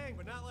like to hang,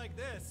 but not like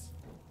this.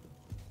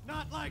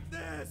 Not like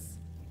this!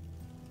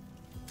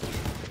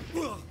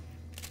 Oh.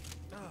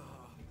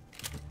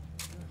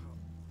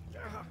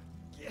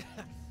 Yeah.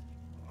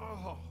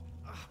 Oh,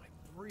 my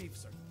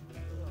briefs are...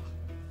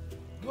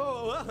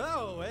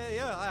 Oh, hey,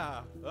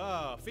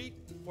 yeah. Feet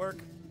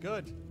work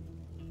good.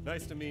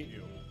 Nice to meet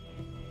you.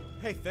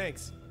 Hey,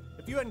 thanks.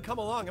 If you hadn't come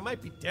along, I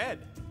might be dead.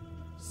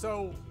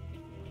 So,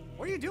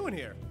 what are you doing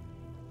here?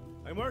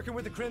 I'm working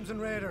with the Crimson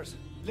Raiders.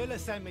 Lila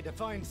sent me to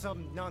find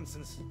some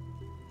nonsense.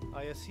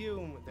 I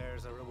assume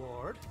there's a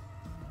reward.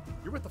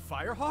 You're with the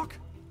Firehawk?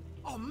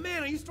 Oh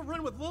man, I used to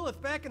run with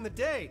Lilith back in the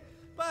day.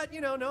 But,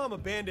 you know, now I'm a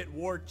bandit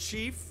war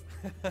chief.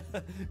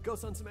 Go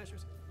Sun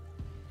Smashers.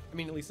 I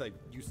mean, at least I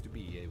used to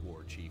be a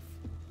war chief.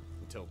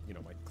 Until, you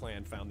know, my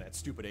clan found that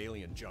stupid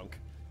alien junk.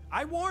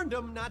 I warned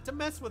them not to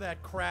mess with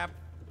that crap.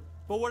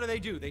 But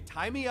what do? They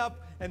tie me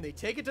up and they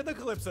take it to the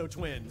Calypso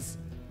twins.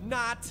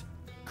 Not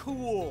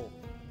cool,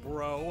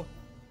 bro.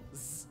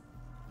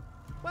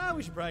 Well,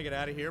 we should probably get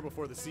out of here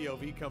before the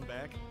COV come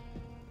back.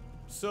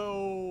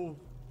 So,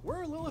 where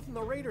are Lilith and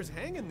the Raiders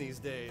hanging these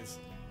days?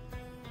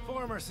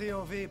 Former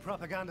COV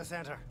propaganda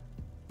center.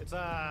 It's,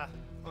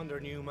 under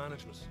new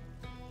management.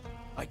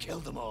 I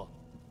killed them all.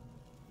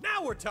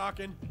 Now we're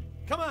talking.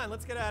 Come on,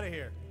 let's get out of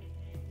here.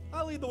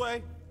 I'll lead the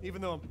way,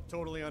 even though I'm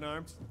totally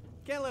unarmed.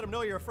 Can't let them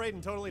know you're afraid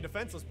and totally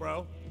defenseless,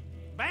 bro.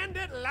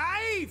 Bandit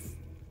life!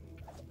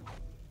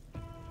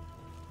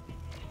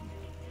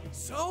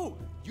 So,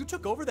 you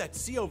took over that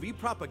COV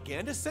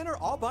propaganda center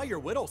all by your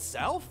little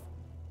self?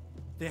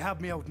 They have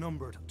me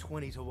outnumbered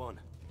 20 to 1.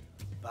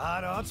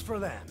 Bad odds for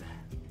them.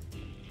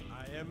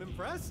 I am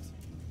impressed.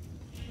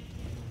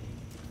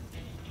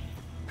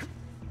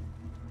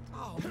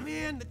 Oh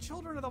man, the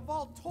Children of the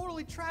Vault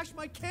totally trashed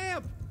my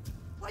camp!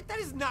 Like, that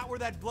is not where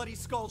that bloody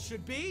skull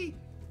should be!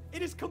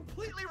 It is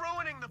completely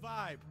ruining the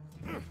vibe!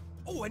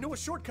 Oh, I know a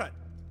shortcut!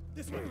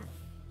 This way.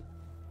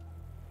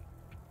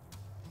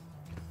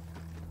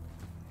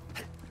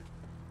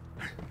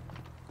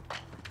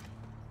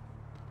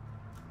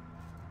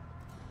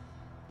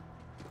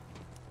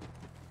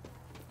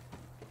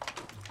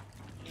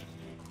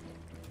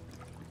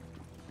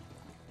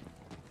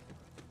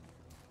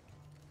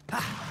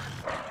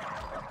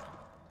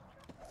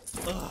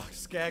 Ugh,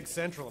 Skag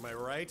Central, am I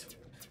right?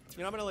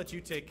 You know, I'm gonna let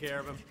you take care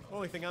of him.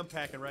 Only thing I'm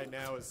packing right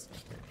now is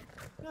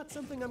Not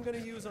something I'm gonna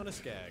use on a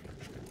skag.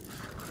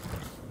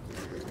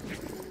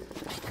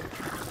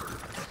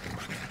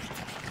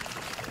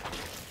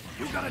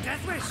 You got a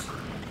death wish?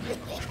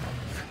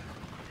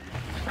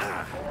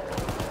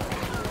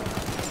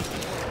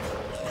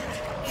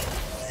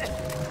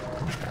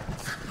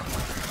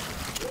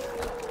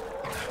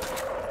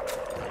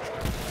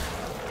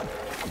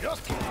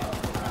 Just kidding.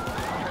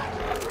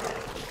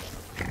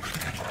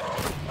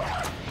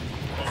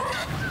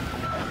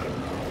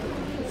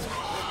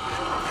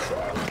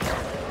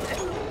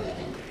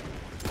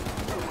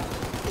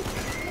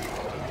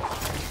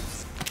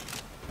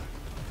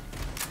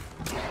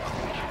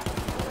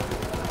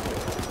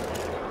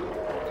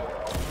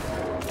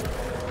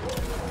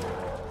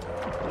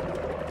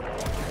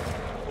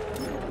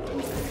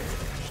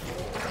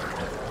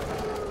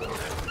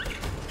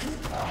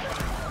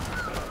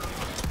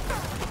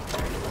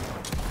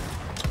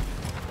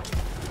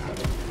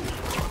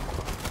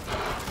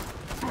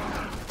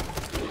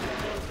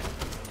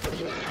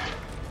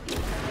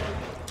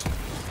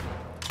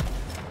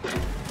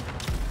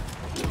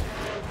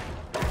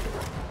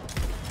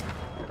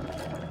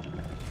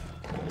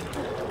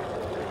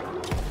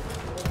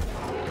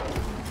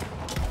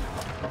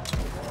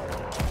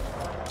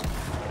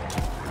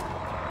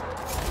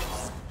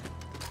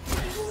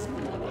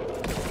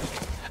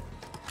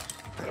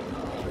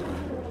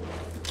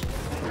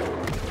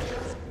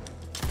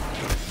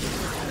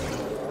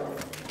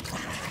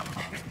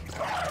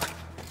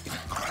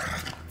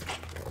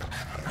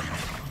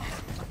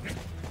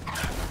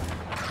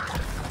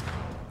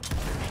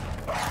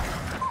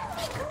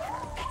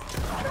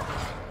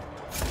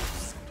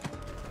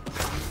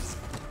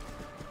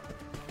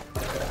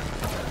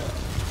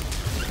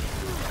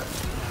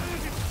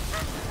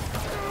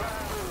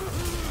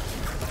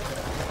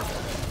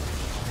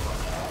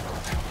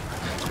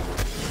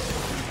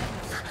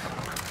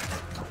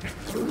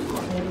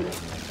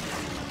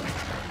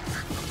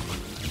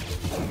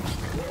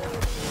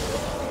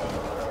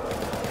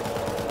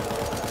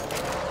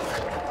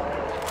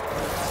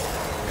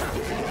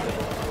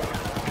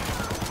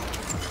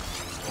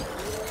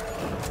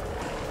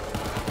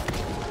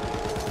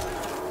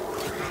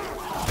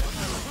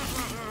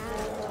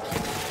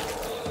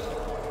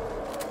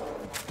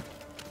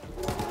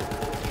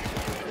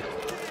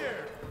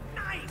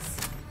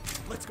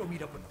 Let's go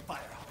meet up with the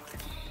Firehawk.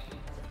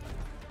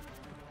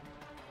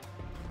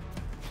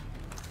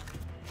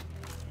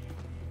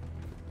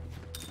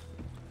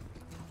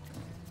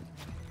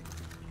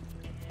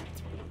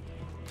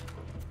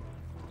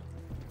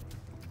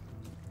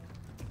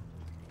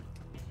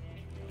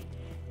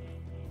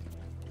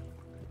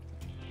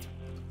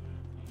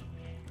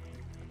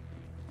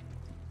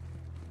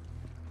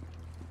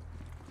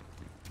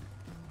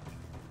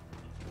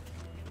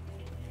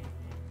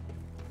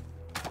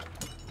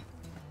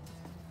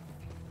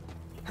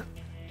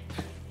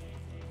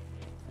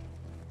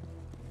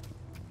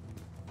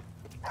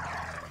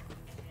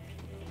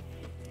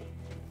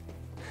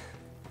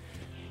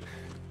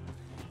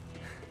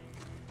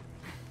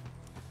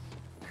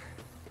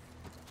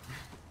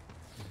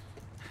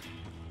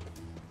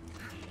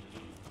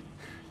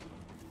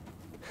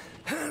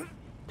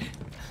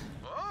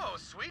 Whoa,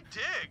 sweet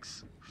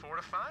digs.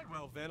 Fortified?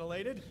 Well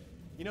ventilated.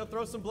 You know,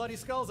 throw some bloody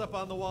skulls up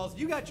on the walls.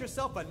 You got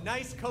yourself a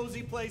nice,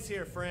 cozy place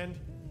here, friend.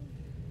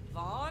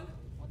 Vaughn?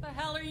 What the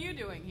hell are you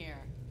doing here?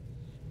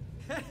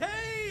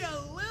 Hey,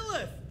 a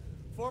Lilith!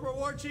 Former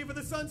War Chief of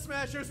the Sun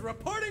Smashers,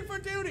 reporting for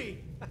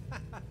duty!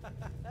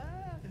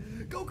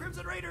 Go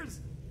Crimson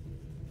Raiders!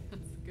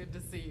 It's good to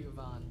see you,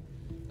 Vaughn.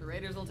 The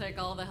Raiders will take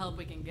all the help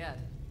we can get.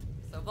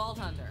 So, Vault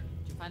Hunter,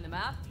 did you find the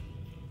map?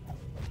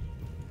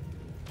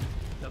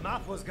 The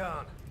map was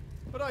gone,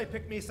 but I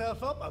picked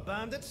myself up a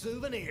bandit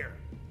souvenir.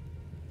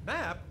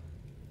 Map?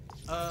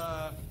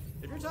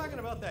 If you're talking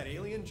about that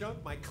alien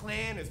junk, my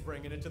clan is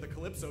bringing it to the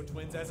Calypso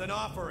twins as an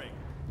offering.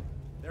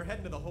 They're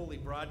heading to the Holy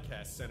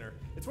Broadcast Center.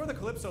 It's where the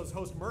Calypsos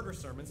host murder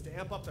sermons to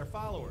amp up their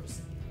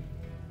followers.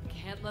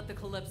 Can't let the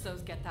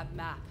Calypsos get that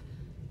map.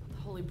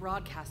 The Holy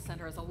Broadcast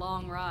Center is a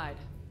long ride.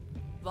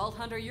 Vault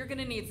Hunter, you're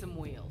gonna need some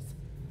wheels.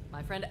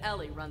 My friend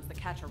Ellie runs the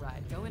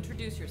catch-a-ride. Go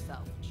introduce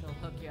yourself, and she'll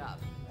hook you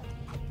up.